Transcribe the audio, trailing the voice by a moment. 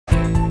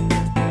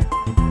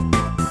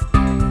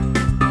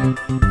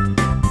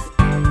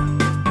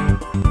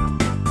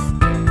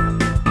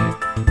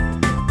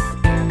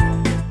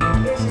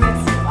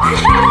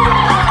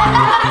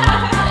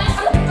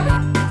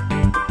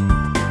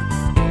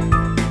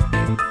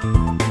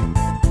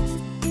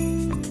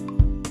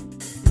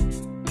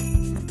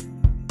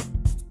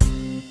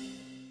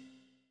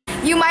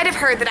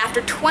heard that after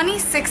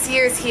 26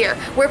 years here,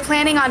 we're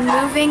planning on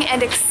moving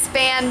and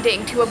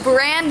expanding to a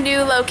brand new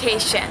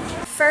location.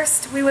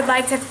 First, we would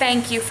like to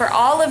thank you for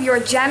all of your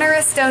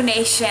generous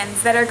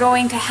donations that are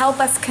going to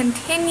help us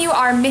continue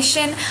our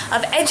mission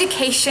of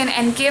education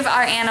and give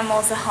our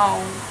animals a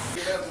home.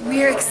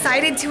 We are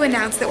excited to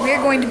announce that we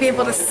are going to be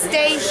able to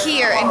stay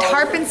here in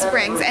Tarpon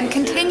Springs and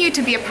continue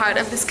to be a part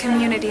of this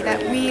community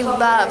that we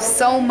love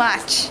so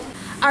much.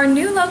 Our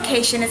new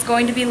location is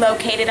going to be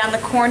located on the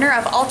corner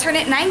of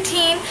Alternate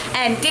 19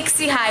 and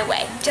Dixie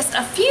Highway, just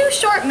a few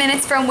short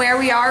minutes from where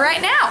we are right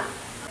now.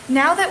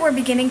 Now that we're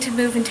beginning to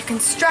move into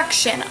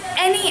construction,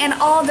 any and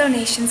all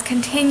donations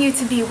continue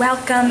to be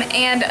welcome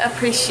and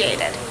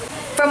appreciated.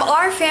 From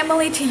our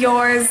family to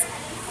yours,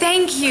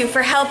 thank you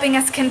for helping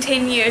us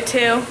continue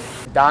to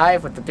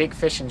dive with the big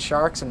fish and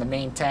sharks in the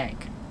main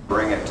tank.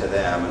 Bring it to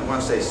them, and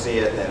once they see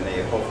it, then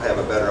they hopefully have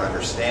a better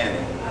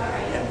understanding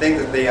and think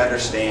that they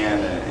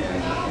understand and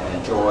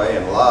enjoy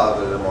and love,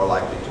 that they're more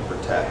likely to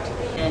protect.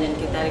 And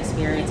get that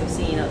experience of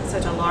seeing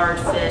such a large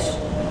fish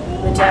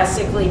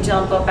majestically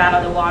jump up out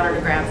of the water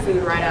to grab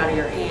food right out of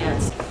your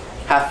hands.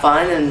 Have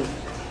fun and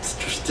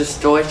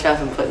destroy stuff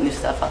and put new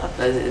stuff up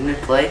in a new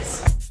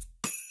place.